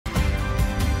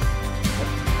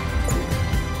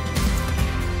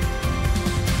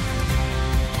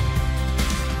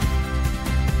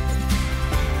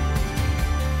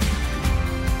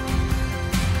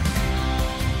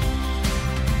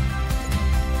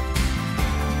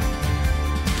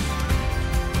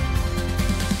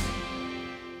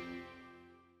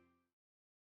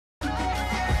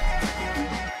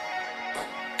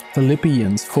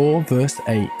Philippians 4 verse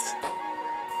 8.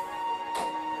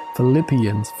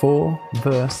 Philippians 4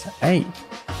 verse 8.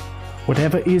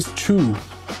 Whatever is true,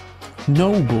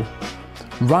 noble,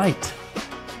 right,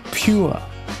 pure,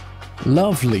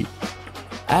 lovely,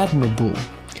 admirable,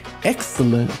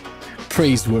 excellent,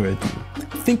 praiseworthy.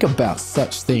 Think about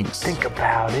such things. Think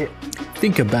about it.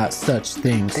 Think about such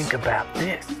things. Think about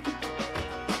this.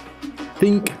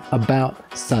 Think about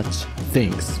such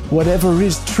things. Whatever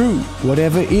is true,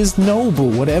 whatever is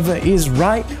noble, whatever is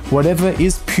right, whatever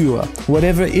is pure,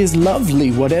 whatever is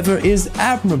lovely, whatever is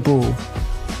admirable.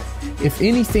 If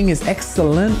anything is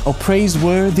excellent or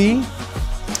praiseworthy,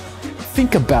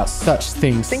 think about such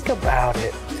things. Think about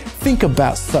it. Think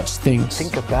about such things.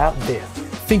 Think about this.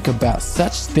 Think about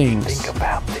such things. Think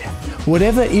about this.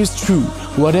 Whatever is true,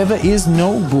 whatever is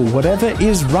noble, whatever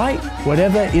is right,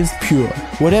 whatever is pure,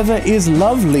 whatever is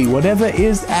lovely, whatever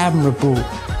is admirable.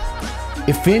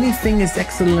 If anything is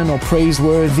excellent or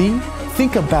praiseworthy,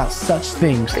 think about such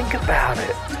things. Think about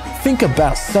it. Think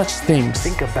about such things.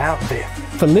 Think about this.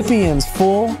 Philippians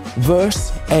 4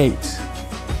 verse 8.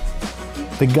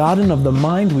 The garden of the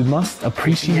mind we must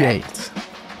appreciate.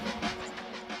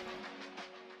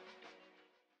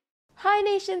 Hi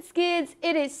Nations Kids,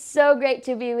 it is so great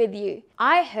to be with you.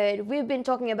 I heard we've been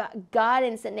talking about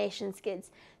gardens at Nations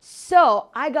Kids, so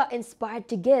I got inspired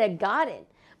to get a garden,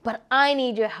 but I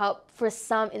need your help for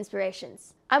some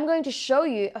inspirations. I'm going to show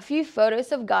you a few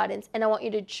photos of gardens and I want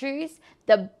you to choose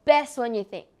the best one you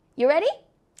think. You ready?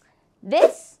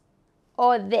 This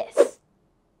or this?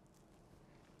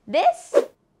 This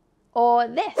or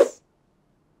this?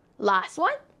 Last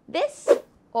one, this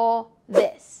or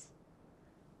this?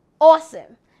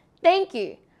 Awesome. Thank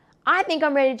you. I think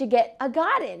I'm ready to get a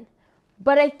garden,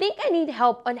 but I think I need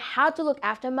help on how to look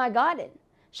after my garden.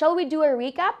 Shall we do a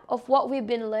recap of what we've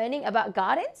been learning about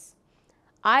gardens?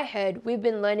 I heard we've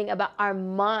been learning about our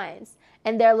minds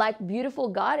and they're like beautiful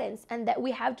gardens and that we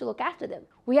have to look after them.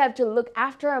 We have to look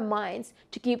after our minds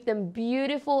to keep them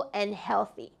beautiful and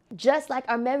healthy. Just like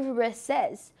our memory verse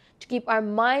says, to keep our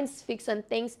minds fixed on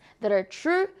things that are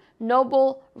true,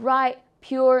 noble, right,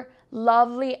 pure,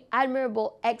 lovely,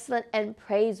 admirable, excellent, and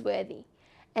praiseworthy.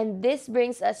 And this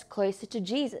brings us closer to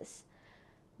Jesus.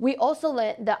 We also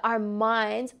learned that our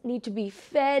minds need to be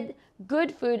fed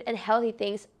good food and healthy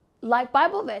things like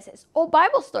Bible verses or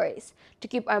Bible stories to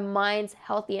keep our minds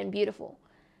healthy and beautiful.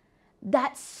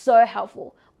 That's so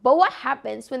helpful. But what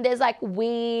happens when there's like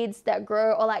weeds that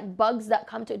grow or like bugs that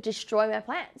come to destroy my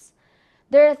plants?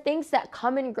 There are things that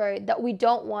come and grow that we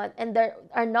don't want and that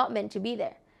are not meant to be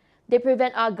there. They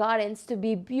prevent our gardens to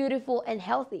be beautiful and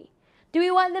healthy. Do we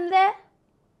want them there?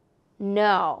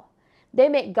 No. They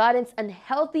make gardens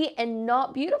unhealthy and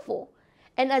not beautiful.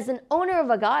 And as an owner of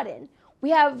a garden,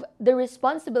 we have the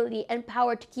responsibility and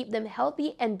power to keep them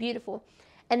healthy and beautiful.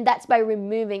 And that's by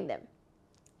removing them.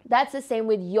 That's the same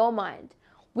with your mind.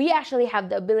 We actually have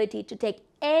the ability to take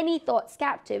any thoughts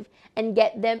captive and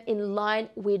get them in line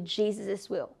with Jesus'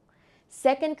 will.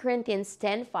 2 Corinthians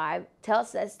 10:5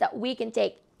 tells us that we can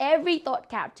take every thought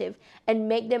captive and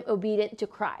make them obedient to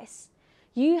Christ.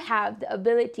 You have the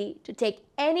ability to take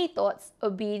any thoughts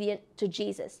obedient to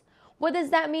Jesus. What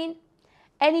does that mean?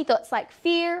 Any thoughts like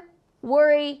fear,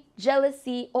 worry,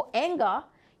 jealousy, or anger,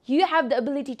 you have the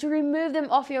ability to remove them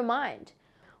off your mind.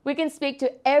 We can speak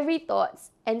to every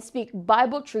thoughts and speak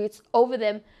Bible truths over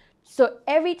them, so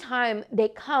every time they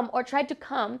come or try to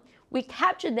come, we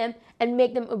capture them and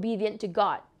make them obedient to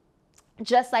God.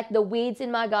 Just like the weeds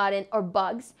in my garden or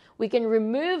bugs, we can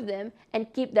remove them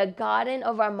and keep the garden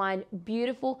of our mind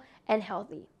beautiful and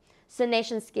healthy. So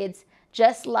Nations Kids,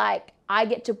 just like I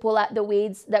get to pull out the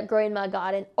weeds that grow in my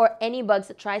garden or any bugs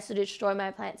that tries to destroy my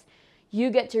plants,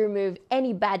 you get to remove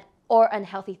any bad or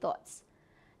unhealthy thoughts.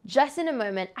 Just in a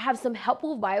moment, I have some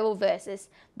helpful Bible verses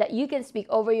that you can speak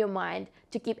over your mind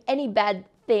to keep any bad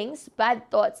things,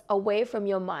 bad thoughts away from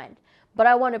your mind. But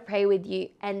I want to pray with you,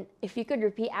 and if you could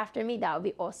repeat after me, that would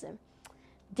be awesome.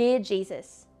 Dear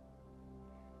Jesus,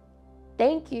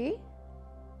 thank you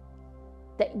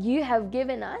that you have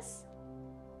given us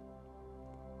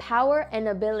power and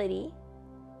ability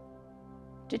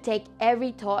to take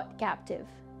every thought captive.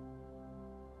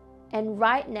 And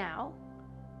right now,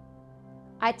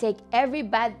 I take every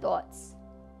bad thoughts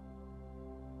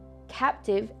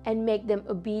captive and make them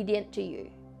obedient to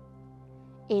you.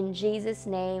 In Jesus'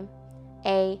 name,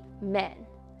 amen.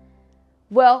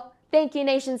 Well, thank you,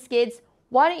 Nations Kids.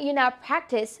 Why don't you now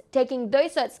practice taking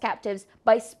those thoughts captives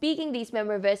by speaking these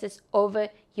memory verses over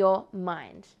your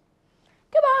mind.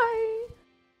 Goodbye.